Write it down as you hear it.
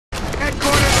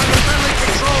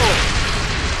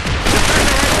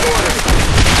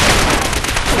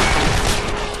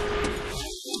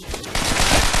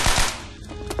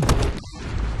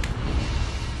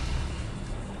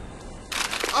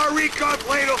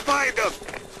find them!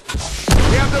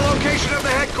 We have the location of the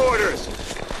headquarters!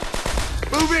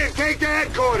 Move in, take the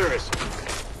headquarters!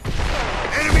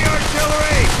 Enemy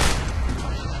artillery!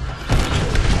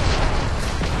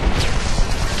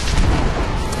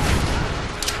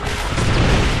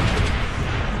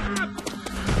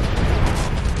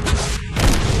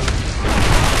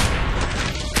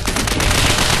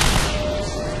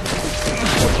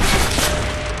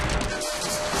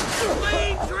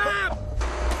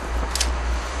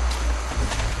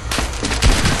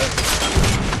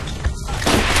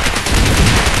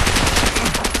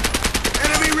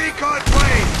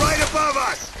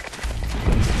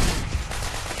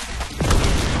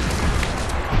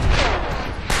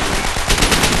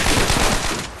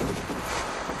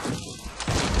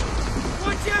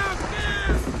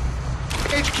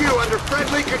 HQ under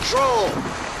friendly control.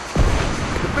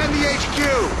 Defend the HQ.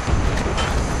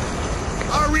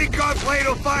 Our recon plane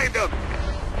will find them.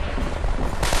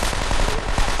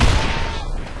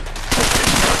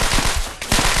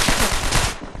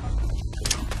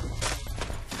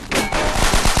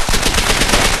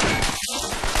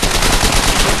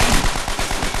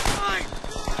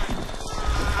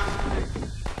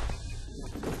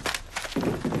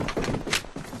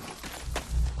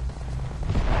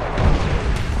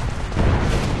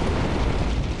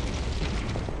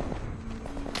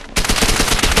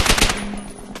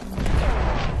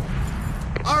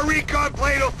 Our recon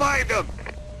plane will find them.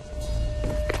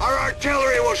 Our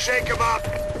artillery will shake them up.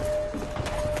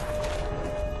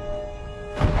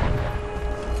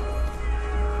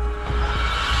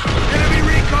 Enemy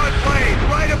recon plane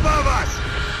right above us.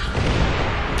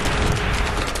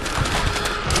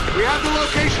 We have the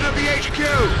location of the HQ.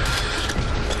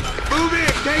 Move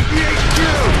in, take the HQ.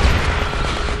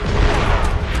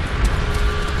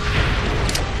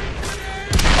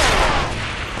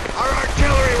 Our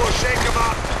artillery will shake them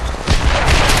up.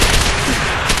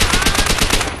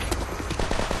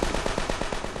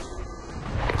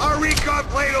 Our recon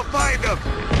plane will find them.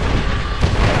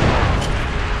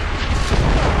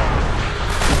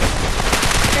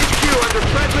 HQ under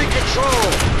friendly control.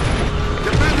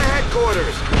 Defend the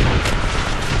headquarters.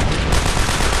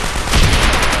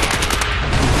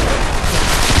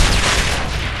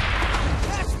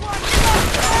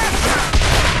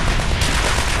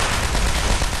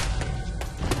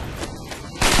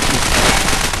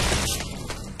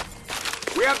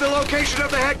 We have the location of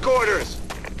the headquarters.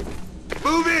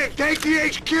 Move in, take the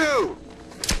HQ.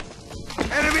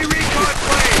 Enemy recon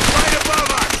plane right above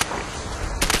us.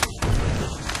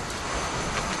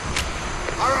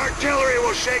 Our artillery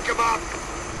will shake them up.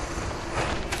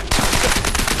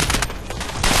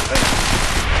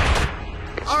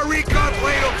 Our recon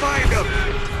plane will find them.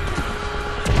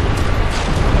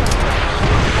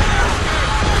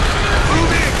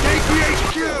 Move in, take the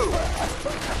HQ.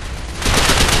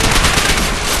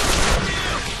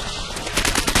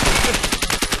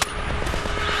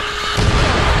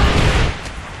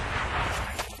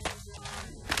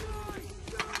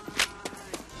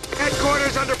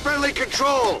 Headquarters under friendly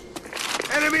control.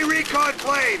 Enemy recon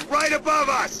plane right above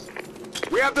us.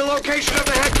 We have the location of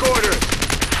the headquarters.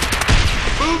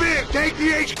 Move in, take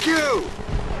the HQ.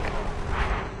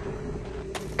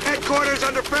 Headquarters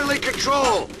under friendly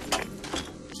control.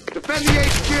 Defend the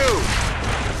HQ.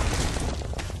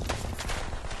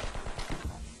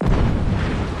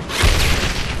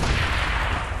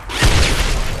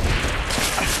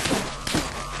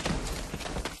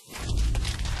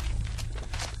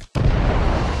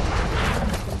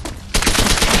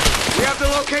 We have the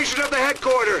location of the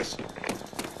headquarters.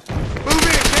 Move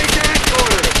in, take the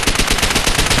headquarters.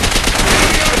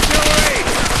 Enemy artillery!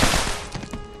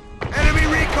 Enemy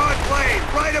recon plane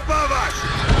right above us.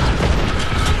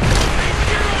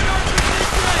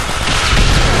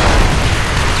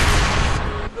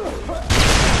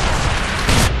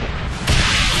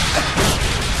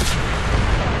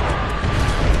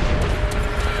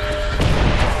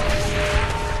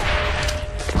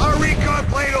 Our recon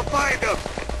plane will find them.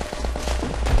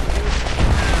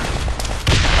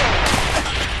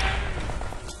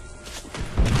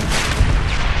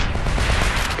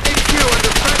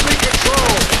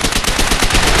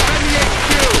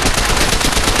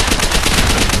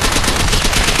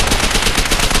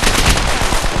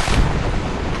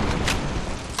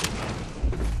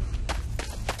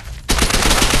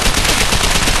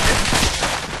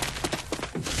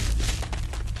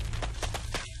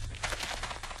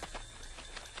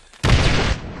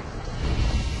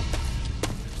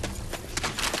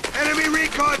 Enemy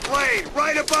recon plane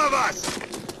right above us.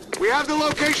 We have the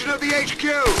location of the HQ.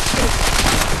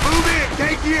 Move in,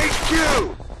 take the HQ.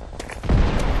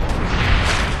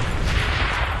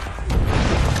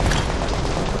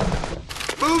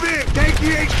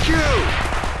 the HQ!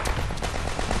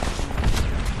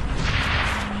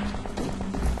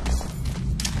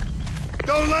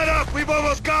 Don't let up! We've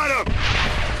almost got him!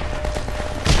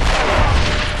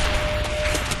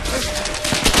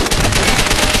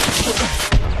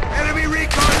 Enemy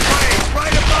recon plane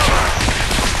right above us!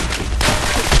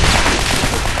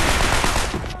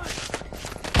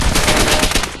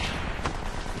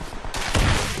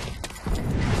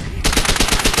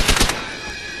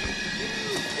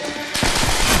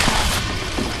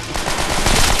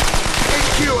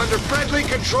 HQ under friendly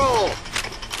control!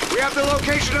 We have the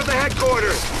location of the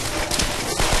headquarters!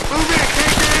 Move in,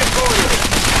 take the headquarters!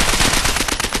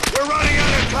 We're running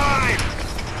out of time!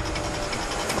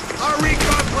 Our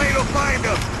recon plane will find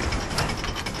them!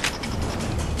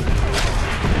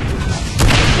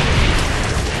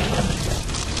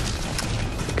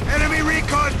 Enemy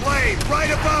recon plane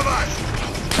right above us!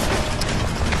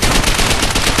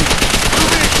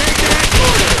 Move in, take the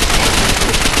headquarters!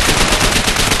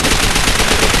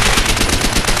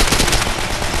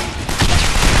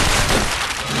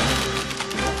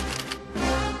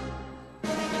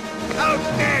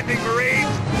 Outstanding, Marine!